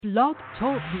Blog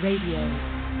Talk Radio.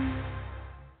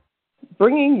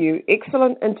 Bringing you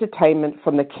excellent entertainment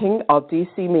from the king of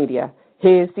DC media.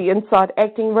 Here's the Inside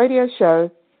Acting Radio Show.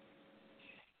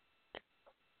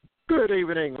 Good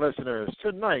evening, listeners.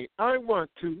 Tonight, I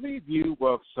want to leave you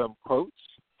with some quotes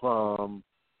from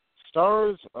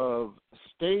stars of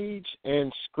stage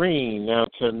and screen. Now,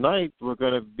 tonight, we're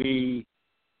going to be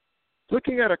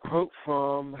looking at a quote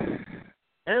from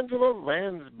Angela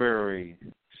Landsbury,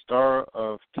 star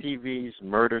of TV's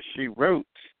Murder, She Wrote.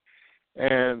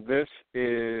 And this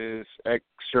is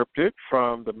excerpted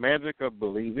from The Magic of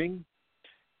Believing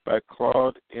by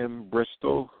Claude M.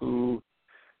 Bristol, who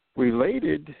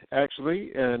related,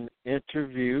 actually, an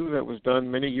interview that was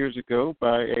done many years ago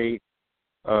by a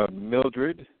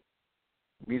Mildred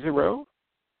Mesereau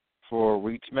for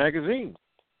Reach magazine.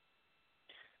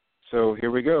 So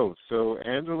here we go. So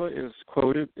Angela is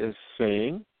quoted as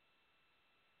saying,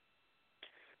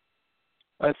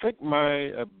 I think my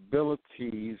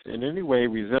abilities in any way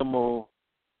resemble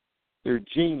their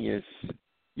genius,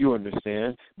 you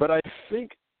understand, but I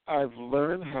think I've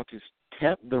learned how to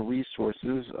tap the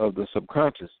resources of the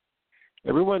subconscious.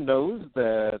 Everyone knows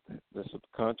that the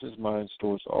subconscious mind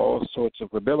stores all sorts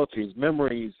of abilities,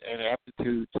 memories, and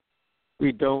aptitudes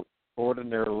we don't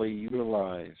ordinarily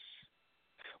utilize.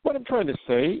 What I'm trying to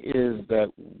say is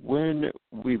that when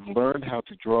we've learned how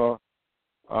to draw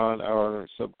on our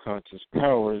subconscious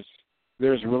powers,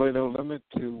 there's really no limit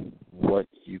to what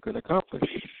you can accomplish.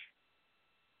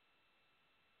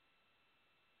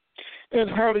 And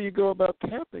how do you go about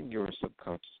tapping your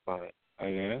subconscious mind,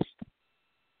 I asked.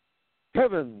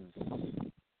 Heavens!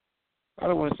 I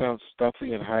don't want to sound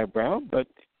stuffy and highbrow, but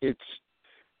it's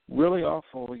really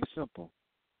awfully simple.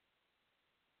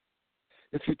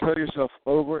 If you tell yourself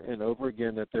over and over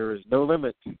again that there is no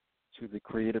limit to the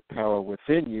creative power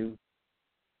within you,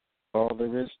 all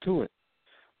there is to it.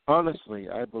 Honestly,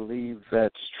 I believe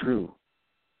that's true.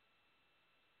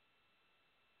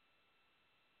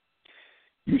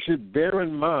 You should bear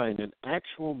in mind an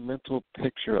actual mental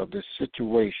picture of the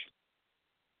situation.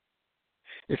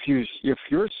 If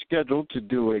you're scheduled to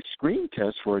do a screen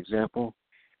test, for example,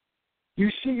 you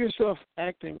see yourself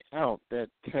acting out that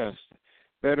test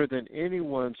better than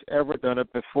anyone's ever done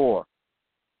it before.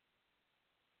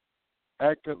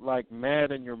 Act it like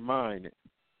mad in your mind.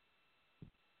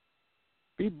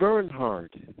 Be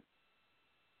Bernhard.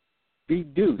 Be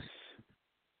Deuce.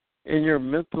 In your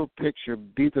mental picture,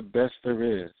 be the best there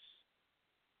is.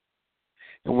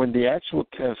 And when the actual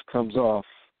test comes off,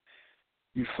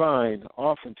 you find,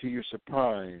 often to your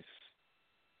surprise,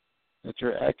 that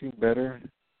you're acting better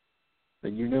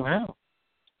than you knew how.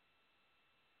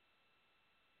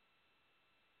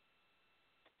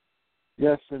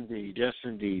 Yes, indeed. Yes,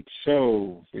 indeed.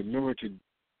 So remember to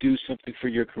do something for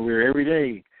your career every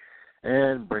day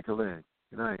and break a leg.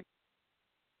 Good night.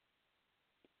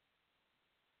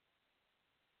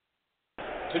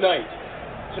 Tonight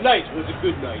was a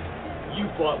good night. You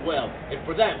fought well, and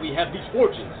for that we have these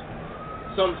fortunes.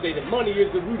 Some say that money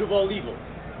is the root of all evil,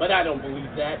 but I don't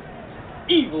believe that.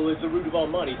 Evil is the root of all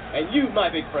money, and you, my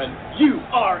big friend, you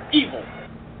are evil.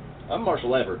 I'm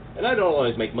Marshall Everett, and I don't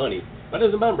always make money, but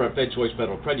as a member of Fed Choice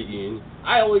Federal Credit Union,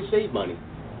 I always save money.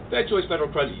 Fed Choice Federal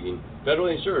Credit Union,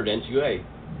 federally insured NCUA.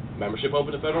 Membership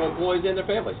open to federal employees and their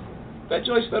families. Fed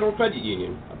Choice Federal Credit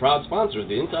Union, a proud sponsor of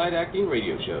the Inside Acting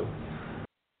Radio Show.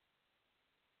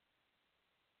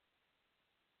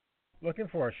 Looking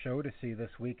for a show to see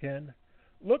this weekend?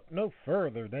 Look no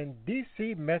further than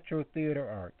DC Metro Theater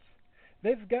Arts.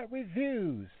 They've got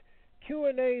reviews,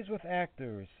 Q&As with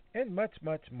actors, and much,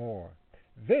 much more.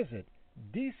 Visit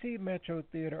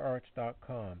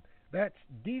DCMetroTheaterArts.com. That's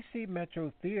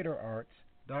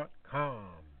DCMetroTheaterArts.com.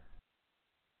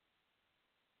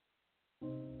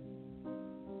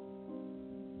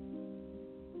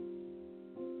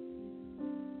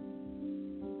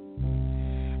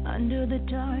 Under the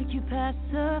dark you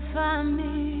pacify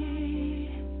me.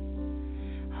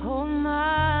 Hold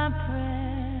my breath.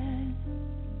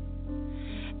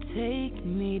 Take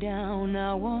me down,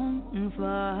 I won't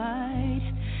fight.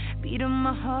 Beat of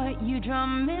my heart, you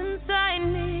drum inside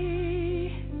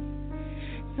me.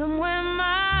 Somewhere